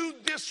brought to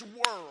this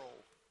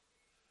world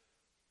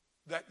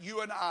that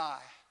you and I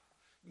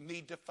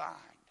need to find.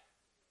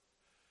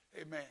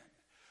 Amen.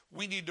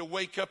 We need to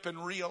wake up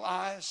and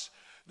realize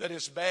that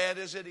as bad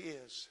as it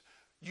is,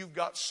 you've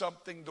got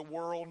something the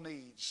world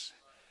needs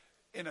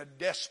in a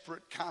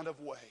desperate kind of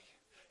way.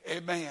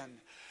 Amen.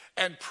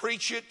 And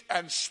preach it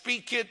and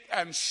speak it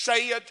and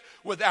say it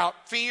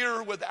without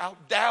fear,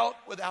 without doubt,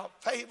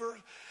 without favor.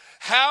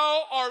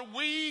 How are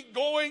we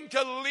going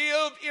to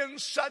live in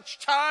such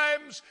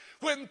times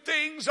when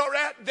things are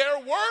at their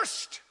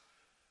worst?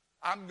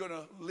 I'm going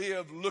to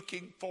live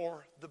looking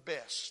for the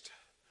best.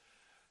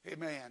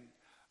 Amen.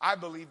 I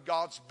believe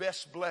God's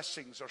best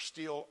blessings are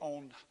still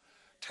on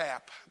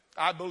tap.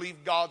 I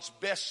believe God's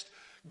best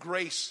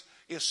grace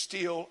is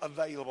still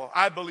available.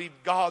 I believe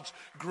God's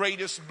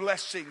greatest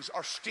blessings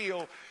are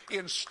still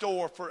in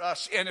store for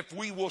us. And if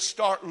we will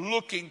start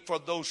looking for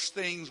those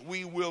things,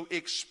 we will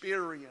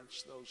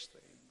experience those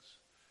things.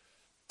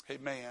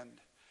 Amen.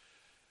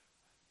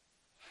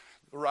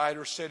 The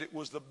writer said it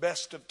was the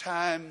best of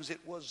times, it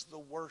was the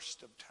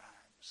worst of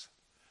times.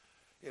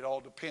 It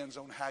all depends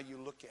on how you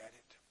look at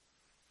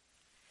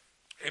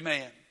it.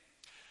 Amen.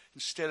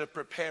 Instead of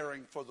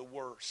preparing for the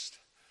worst,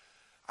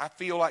 I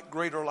feel like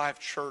Greater Life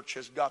Church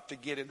has got to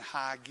get in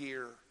high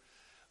gear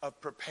of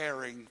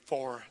preparing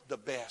for the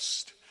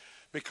best,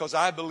 because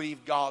I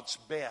believe God's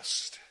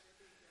best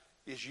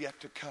is yet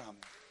to come.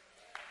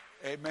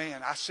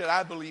 Amen. I said,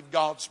 I believe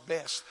God's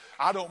best.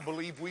 I don't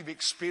believe we've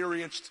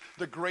experienced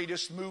the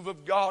greatest move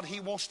of God He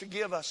wants to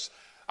give us.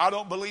 I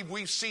don't believe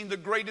we've seen the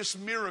greatest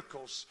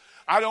miracles.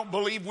 I don't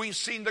believe we've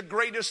seen the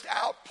greatest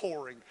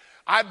outpouring.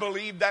 I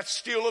believe that's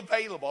still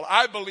available.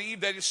 I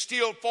believe that it's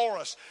still for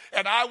us.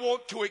 And I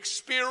want to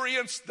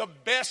experience the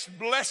best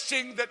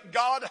blessing that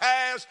God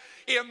has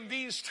in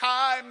these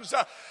times.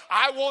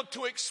 I want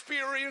to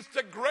experience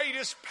the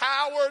greatest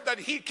power that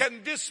He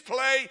can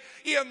display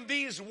in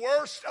these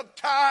worst of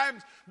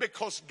times,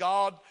 because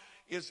God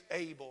is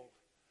able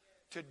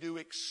to do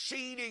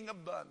exceeding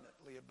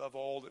abundantly above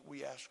all that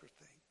we ask or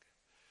think.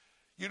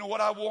 You know what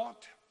I want?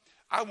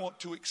 I want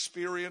to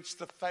experience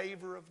the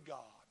favor of God.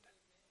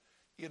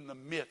 in the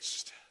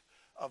midst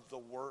of the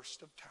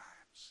worst of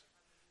times.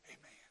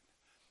 Amen.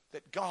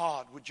 That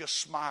God would just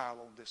smile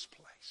on this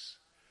place.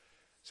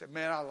 Say,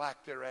 man, I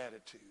like their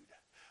attitude.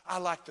 I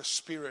like the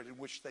spirit in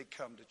which they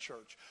come to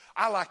church.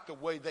 I like the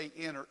way they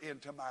enter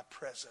into my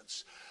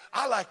presence.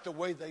 I like the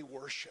way they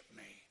worship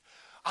me.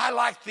 I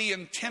like the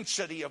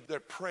intensity of their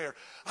prayer.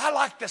 I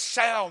like the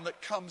sound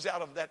that comes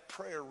out of that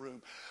prayer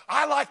room.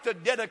 I like the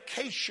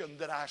dedication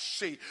that I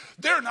see.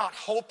 They're not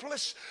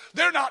hopeless.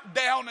 They're not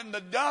down in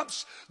the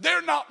dumps.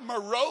 They're not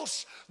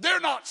morose. They're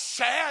not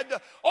sad.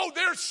 Oh,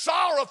 they're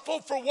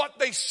sorrowful for what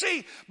they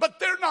see, but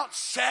they're not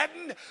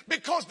saddened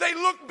because they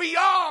look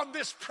beyond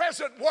this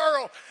present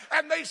world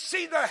and they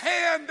see the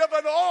hand of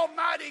an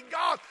almighty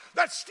God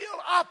that's still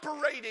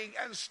operating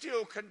and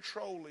still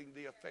controlling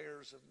the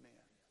affairs of men.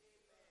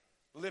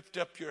 Lift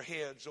up your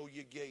heads, O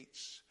ye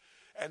gates,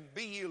 and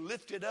be ye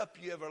lifted up,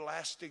 ye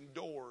everlasting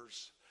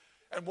doors.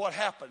 And what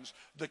happens?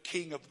 The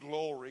King of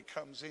glory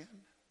comes in.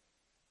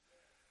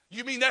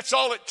 You mean that's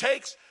all it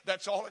takes?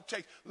 That's all it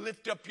takes.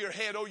 Lift up your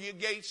head, O ye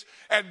gates,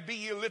 and be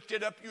ye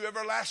lifted up, you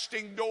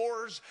everlasting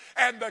doors,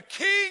 and the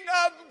King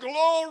of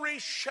glory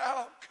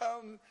shall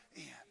come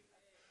in.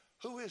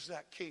 Who is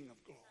that King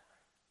of glory?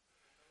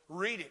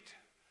 Read it.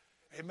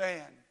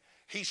 Amen.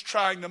 He's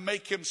trying to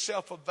make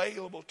himself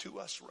available to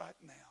us right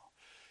now.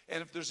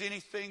 And if there's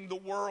anything the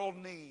world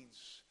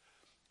needs,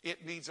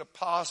 it needs a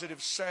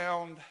positive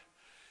sound.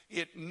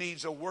 It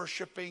needs a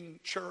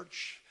worshiping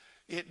church.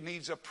 It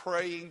needs a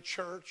praying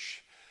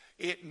church.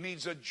 It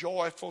needs a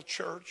joyful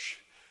church.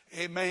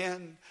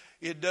 Amen.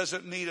 It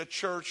doesn't need a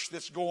church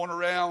that's going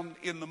around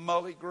in the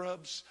mully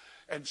grubs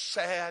and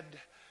sad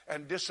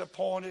and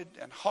disappointed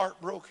and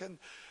heartbroken.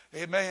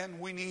 Amen.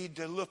 We need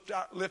to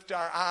lift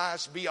our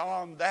eyes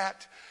beyond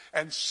that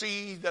and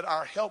see that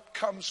our help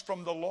comes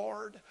from the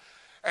Lord.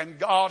 And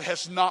God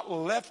has not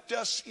left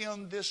us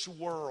in this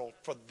world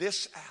for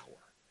this hour,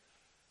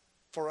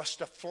 for us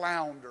to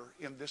flounder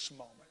in this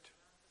moment.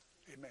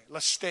 Amen.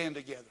 Let's stand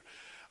together.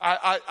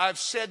 I've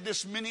said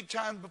this many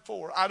times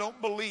before. I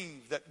don't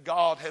believe that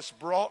God has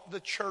brought the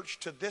church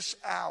to this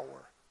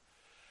hour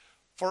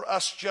for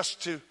us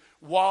just to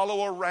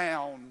wallow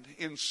around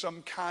in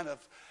some kind of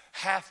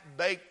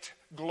half-baked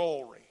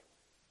glory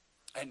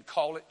and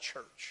call it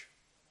church.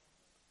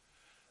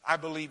 I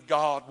believe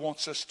God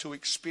wants us to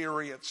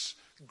experience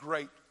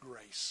great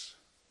grace.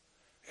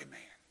 Amen.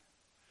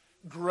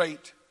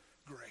 Great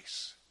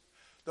grace.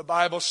 The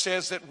Bible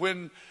says that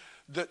when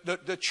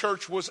the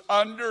church was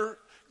under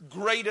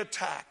great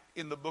attack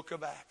in the book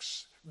of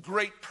Acts,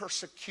 great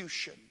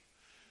persecution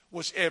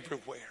was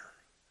everywhere,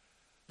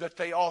 that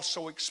they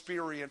also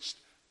experienced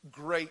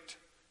great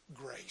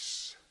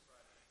grace.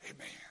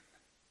 Amen.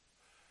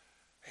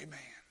 Amen.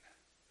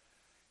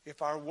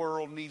 If our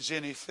world needs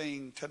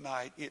anything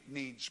tonight, it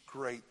needs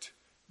great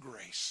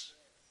grace.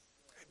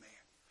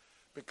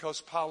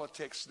 Because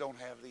politics don't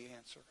have the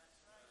answer.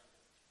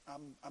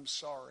 I'm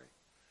sorry.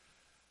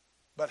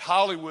 But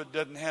Hollywood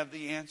doesn't have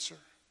the answer.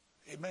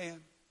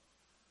 Amen.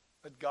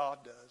 But God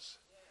does.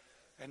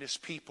 And his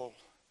people.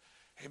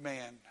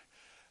 Amen.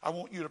 I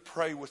want you to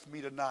pray with me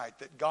tonight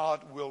that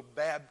God will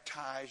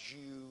baptize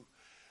you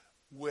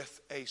with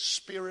a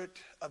spirit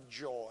of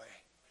joy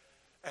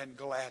and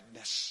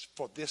gladness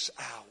for this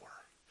hour.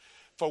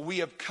 For we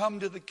have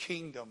come to the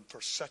kingdom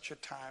for such a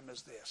time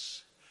as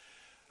this.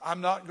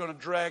 I'm not going to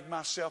drag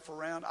myself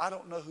around. I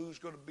don't know who's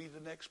going to be the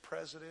next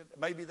president.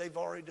 Maybe they've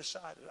already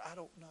decided. I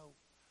don't know.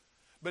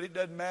 But it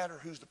doesn't matter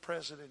who the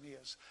president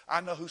is.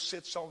 I know who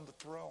sits on the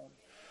throne.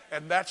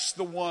 And that's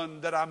the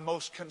one that I'm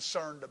most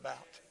concerned about.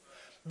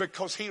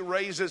 Because he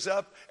raises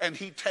up and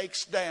he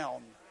takes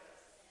down.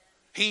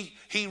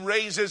 He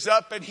raises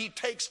up and he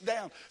takes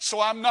down. So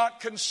I'm not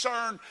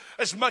concerned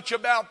as much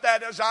about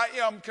that as I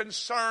am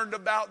concerned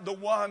about the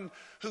one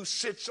who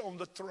sits on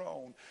the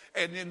throne.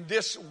 And in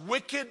this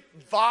wicked,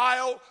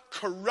 vile,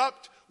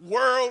 corrupt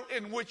world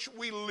in which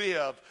we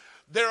live,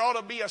 there ought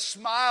to be a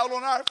smile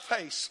on our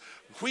face.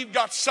 We've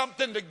got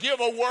something to give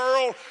a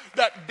world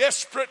that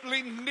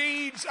desperately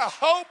needs a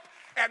hope,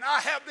 and I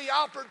have the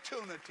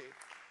opportunity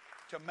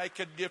to make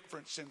a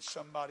difference in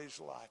somebody's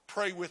life.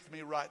 Pray with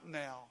me right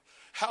now.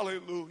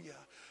 Hallelujah.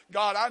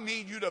 God, I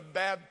need you to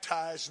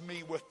baptize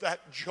me with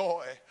that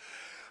joy.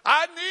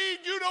 I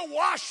need you to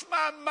wash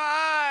my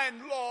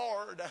mind,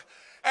 Lord,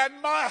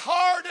 and my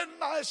heart and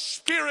my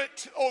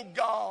spirit, oh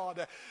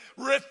God.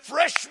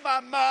 Refresh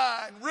my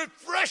mind,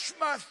 refresh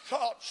my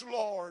thoughts,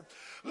 Lord.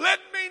 Let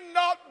me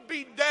not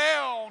be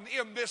down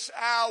in this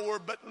hour,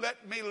 but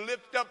let me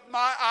lift up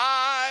my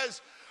eyes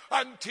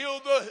unto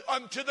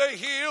the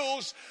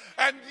hills,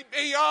 and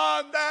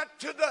beyond that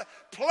to the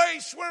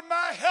place where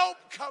my help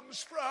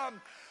comes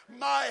from.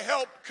 My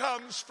help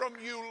comes from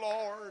you,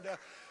 Lord.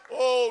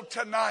 Oh,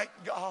 tonight,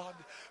 God,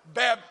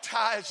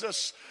 baptize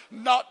us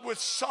not with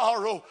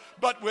sorrow,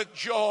 but with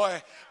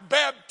joy.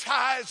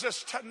 Baptize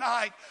us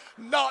tonight,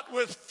 not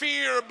with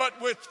fear, but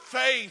with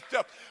faith.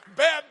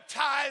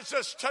 Baptize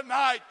us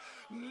tonight,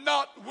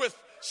 not with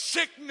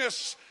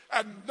sickness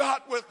and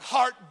not with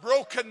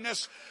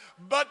heartbrokenness,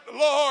 but,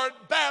 Lord,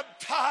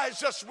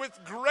 baptize us with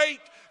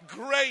great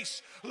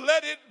grace,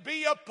 let it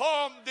be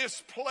upon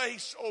this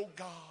place, oh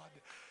God.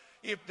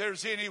 If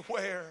there's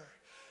anywhere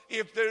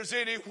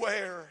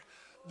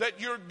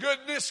that your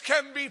goodness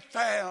can be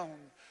found,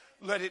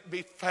 let it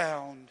be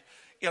found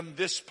in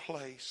this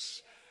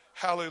place.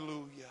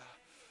 Hallelujah.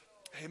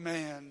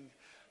 Amen.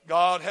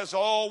 God has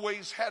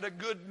always had a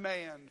good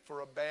man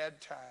for a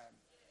bad time.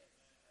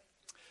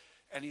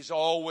 And He's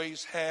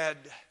always had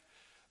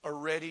a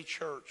ready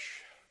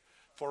church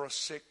for a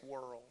sick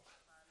world.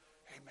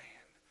 Amen.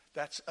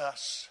 That's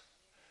us.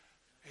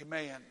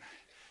 Amen.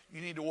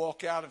 You need to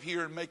walk out of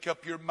here and make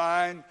up your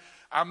mind.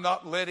 I'm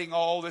not letting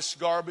all this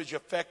garbage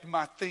affect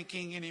my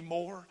thinking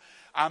anymore.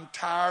 I'm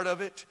tired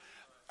of it.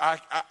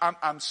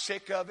 I'm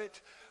sick of it.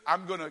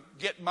 I'm going to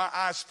get my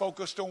eyes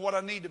focused on what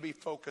I need to be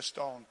focused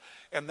on.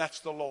 And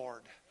that's the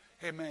Lord.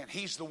 Amen.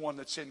 He's the one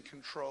that's in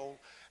control.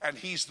 And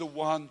He's the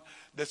one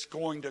that's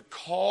going to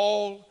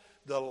call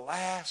the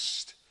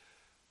last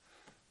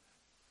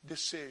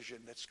decision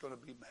that's going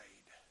to be made.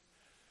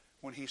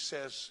 When He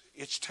says,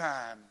 it's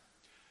time,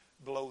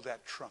 blow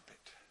that trumpet.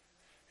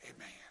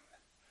 Amen.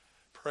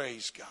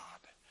 Praise God.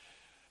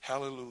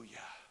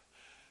 Hallelujah.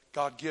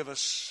 God, give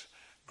us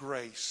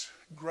grace,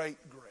 great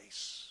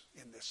grace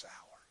in this hour.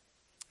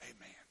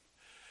 Amen.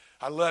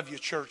 I love you,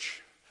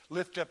 church.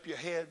 Lift up your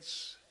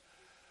heads,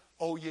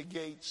 O ye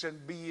gates,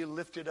 and be ye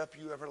lifted up,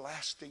 you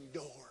everlasting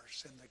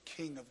doors, and the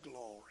King of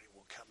glory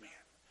will come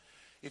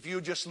in. If you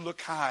just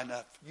look high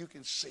enough, you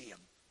can see Him.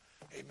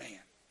 Amen.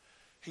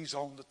 He's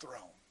on the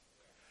throne.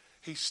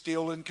 He's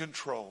still in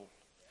control.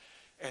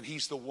 And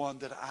He's the one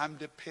that I'm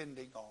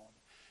depending on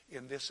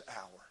in this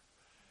hour.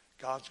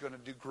 God's going to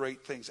do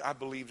great things. I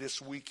believe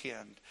this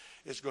weekend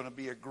is going to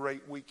be a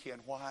great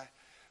weekend. Why?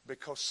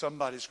 Because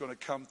somebody's going to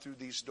come through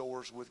these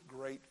doors with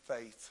great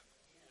faith.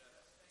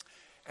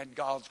 And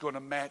God's going to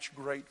match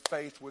great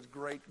faith with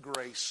great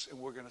grace. And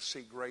we're going to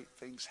see great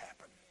things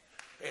happen.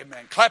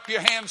 Amen. Clap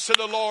your hands to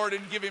the Lord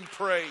and give Him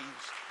praise.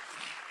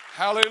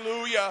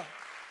 Hallelujah.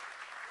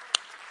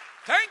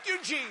 Thank you,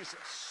 Jesus.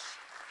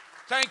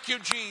 Thank you,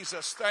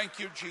 Jesus. Thank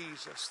you,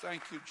 Jesus.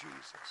 Thank you,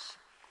 Jesus.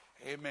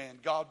 Amen.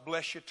 God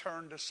bless you.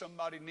 Turn to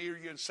somebody near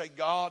you and say,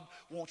 God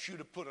wants you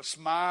to put a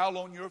smile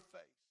on your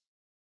face.